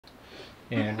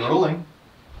And rolling.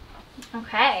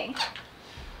 Okay.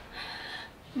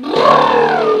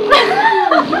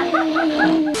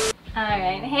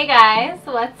 Alright, hey guys,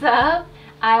 what's up?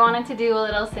 I wanted to do a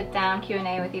little sit down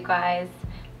Q&A with you guys,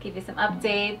 give you some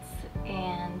updates,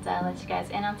 and let you guys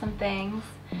in on some things.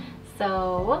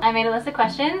 So I made a list of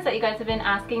questions that you guys have been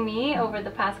asking me over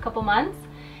the past couple months,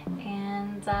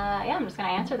 and yeah, I'm just gonna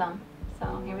answer them.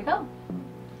 So here we go.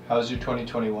 How's your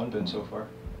 2021 been so far?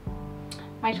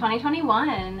 My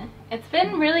 2021, it's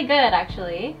been really good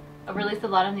actually. I released a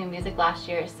lot of new music last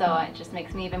year, so it just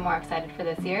makes me even more excited for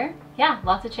this year. Yeah,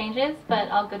 lots of changes, but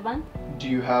all good ones. Do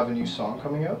you have a new song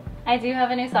coming out? I do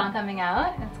have a new song coming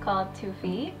out. It's called 2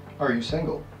 Feet. Are you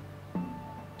single?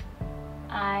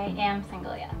 I am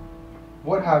single, yeah.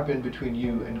 What happened between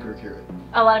you and Wickett?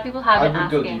 A lot of people have been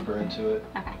asking. I would go deeper into it.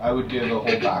 Okay. I would give a whole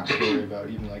backstory about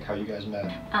even like how you guys met.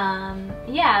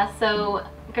 Yeah, so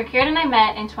Wickett and I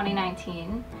met in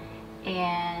 2019,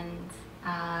 and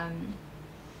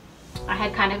I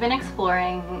had kind of been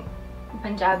exploring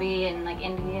Punjabi and like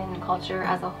Indian culture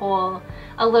as a whole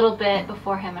a little bit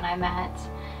before him and I met.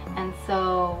 And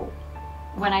so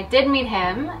when I did meet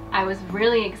him, I was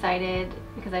really excited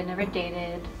because I'd never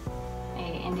dated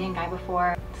an Indian guy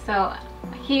before. So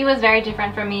he was very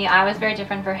different from me, I was very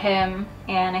different for him,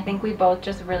 and I think we both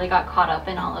just really got caught up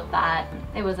in all of that.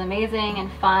 It was amazing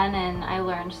and fun, and I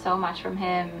learned so much from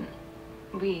him.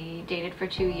 We dated for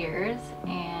 2 years,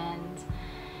 and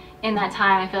in that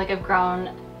time I feel like I've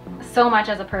grown so much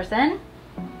as a person,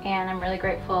 and I'm really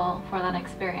grateful for that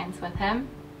experience with him.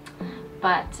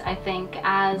 But I think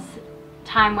as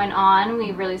time went on,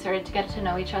 we really started to get to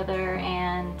know each other,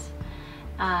 and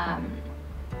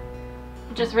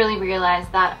just really realized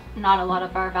that not a lot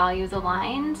of our values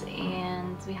aligned,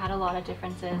 and we had a lot of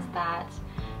differences that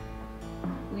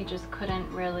we just couldn't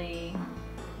really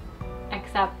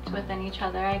accept within each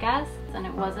other, I guess. And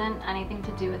it wasn't anything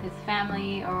to do with his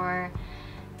family or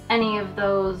any of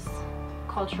those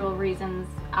cultural reasons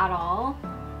at all.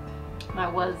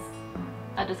 That was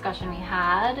a discussion we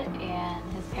had,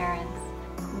 and his parents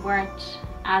weren't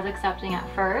as accepting at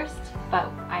first, but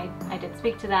I did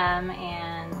speak to them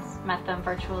and met them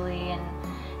virtually, and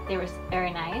they were very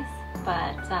nice.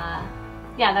 But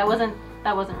yeah, that wasn't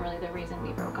really the reason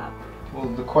we broke up. Well,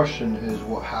 the question is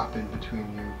what happened between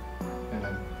you and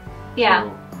him? Yeah.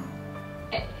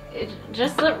 So it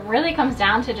just really comes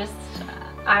down to just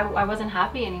I wasn't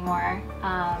happy anymore,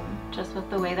 just with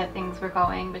the way that things were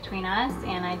going between us,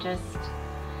 and I just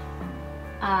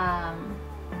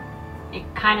it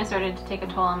kind of started to take a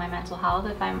toll on my mental health,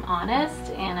 if I'm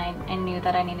honest, and I knew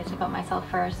that I needed to put myself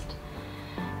first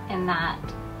in that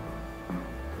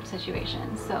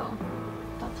situation, so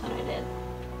that's what I did.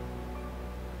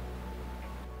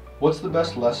 what's the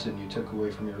best lesson you took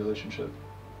away from your relationship?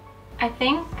 I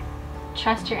think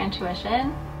trust your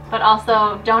intuition, but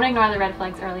also don't ignore the red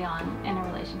flags early on in a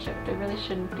relationship. There really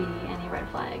shouldn't be any red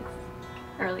flags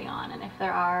early on, and if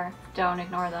there are, don't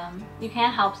ignore them. You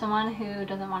can't help someone who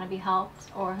doesn't want to be helped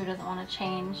or who doesn't want to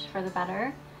change for the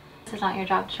better. This is not your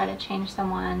job to try to change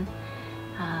someone,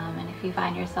 and if you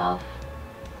find yourself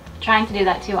trying to do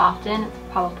that too often, it's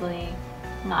probably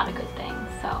not a good thing.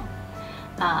 So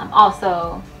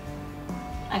also,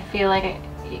 I feel like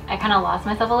I kind of lost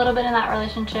myself a little bit in that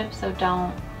relationship, so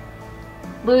don't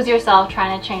lose yourself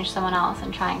trying to change someone else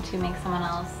and trying to make someone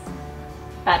else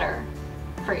better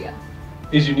for you.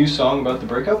 Is your new song about the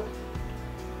breakup?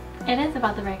 It is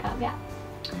about the breakup, yeah.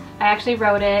 I actually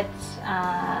wrote it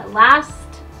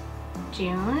last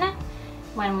June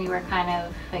when we were kind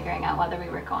of figuring out whether we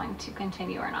were going to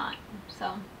continue or not.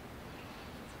 So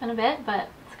it's been a bit, but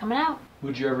it's coming out.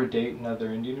 Would you ever date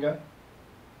another Indian guy?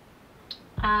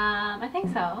 I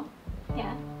think so.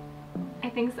 Yeah, I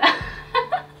think so.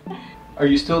 Are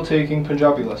you still taking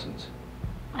Punjabi lessons?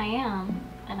 I am,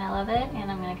 and I love it,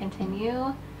 and I'm going to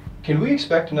continue. Can we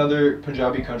expect another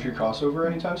Punjabi country crossover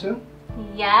anytime soon?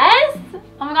 Yes!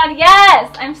 Oh my god,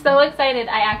 yes! I'm so excited.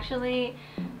 I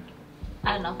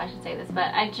don't know if I should say this,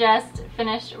 but I just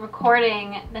finished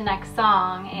recording the next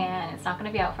song, and it's not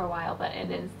going to be out for a while, but it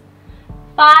is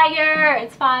fire!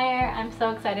 It's fire! I'm so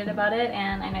excited about it,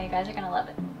 and I know you guys are going to love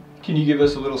it. Can you give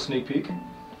us a little sneak peek?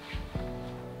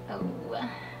 Oh,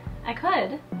 I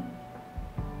could.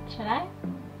 Should I?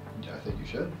 Yeah, I think you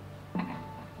should. Okay.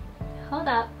 Hold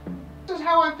up. This is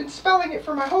how I've been spelling it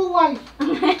for my whole life. Do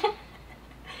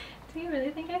you really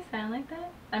think I sound like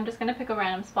that? I'm just gonna pick a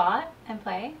random spot and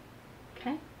play.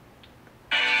 Okay.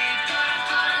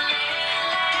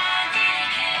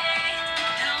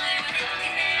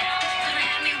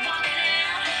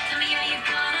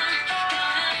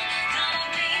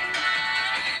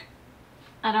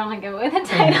 I don't want to go with the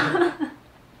title.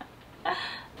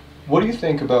 What do you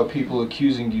think about people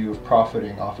accusing you of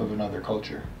profiting off of another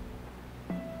culture?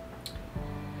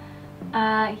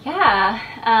 I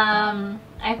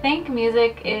think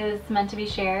music is meant to be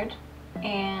shared,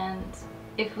 and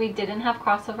if we didn't have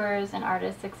crossovers and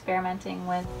artists experimenting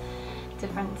with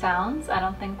different sounds, I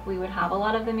don't think we would have a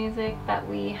lot of the music that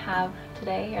we have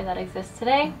today or that exists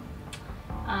today.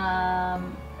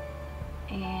 And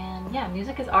yeah,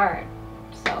 music is art,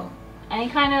 so any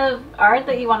kind of art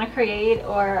that you want to create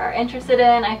or are interested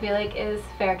in, I feel like is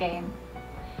fair game.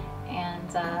 And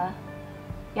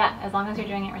yeah, as long as you're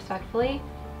doing it respectfully,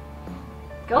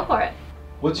 go for it.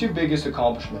 What's your biggest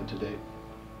accomplishment to date?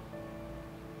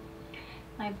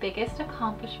 My biggest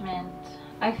accomplishment,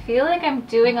 I feel like I'm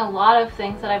doing a lot of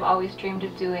things that I've always dreamed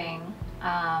of doing,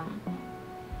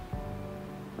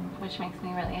 which makes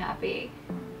me really happy.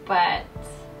 But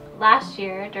last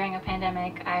year during a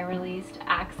pandemic, I released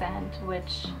Accent,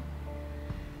 which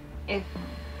if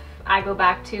I go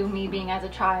back to me being as a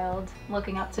child,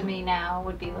 looking up to me now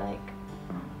would be like,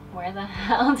 where the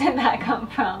hell did that come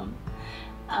from?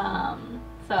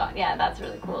 So yeah, that's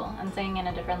really cool. And singing in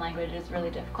a different language is really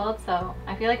difficult, so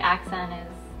I feel like Accent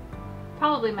is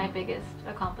probably my biggest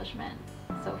accomplishment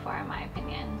so far, in my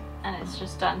opinion. And it's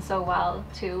just done so well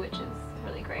too, which is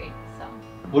really great. So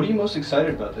what are you most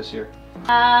excited about this year?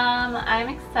 I'm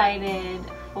excited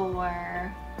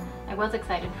for, I was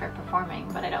excited for performing,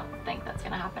 but I don't think that's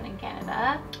gonna happen in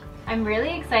Canada. I'm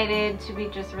really excited to be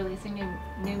just releasing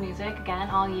new music again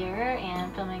all year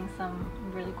and filming some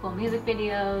really cool music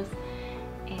videos,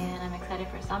 and I'm excited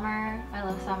for summer. I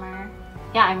love summer.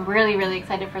 Yeah, I'm really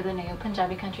excited for the new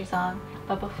Punjabi country song.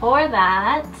 But before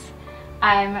that,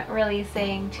 I'm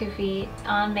releasing 2 Feet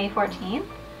on May 14th.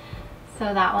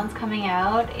 So that one's coming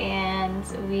out, and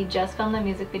we just filmed the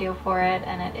music video for it,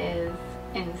 and it is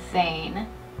insane.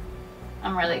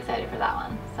 I'm really excited for that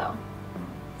one. So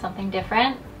something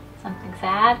different, something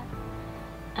sad,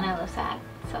 and I love sad,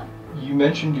 so. You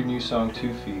mentioned your new song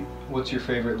 2 Feet. What's your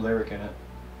favorite lyric in it?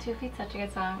 2 Feet's such a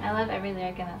good song. I love every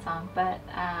lyric in that song, but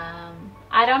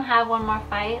I don't have one more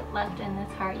fight left in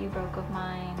this heart you broke of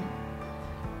mine.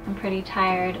 I'm pretty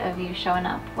tired of you showing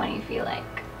up when you feel like,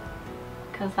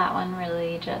 because that one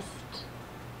really just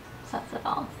sets it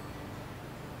all.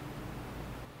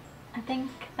 I think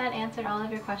that answered all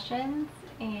of your questions,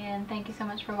 and thank you so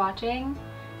much for watching.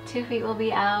 2 Feet will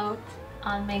be out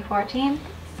on May 14th,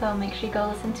 so make sure you go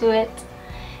listen to it.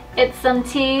 It's some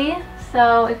tea,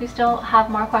 so if you still have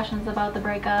more questions about the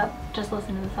breakup, just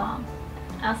listen to the song.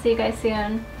 I'll see you guys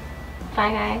soon.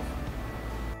 Bye guys.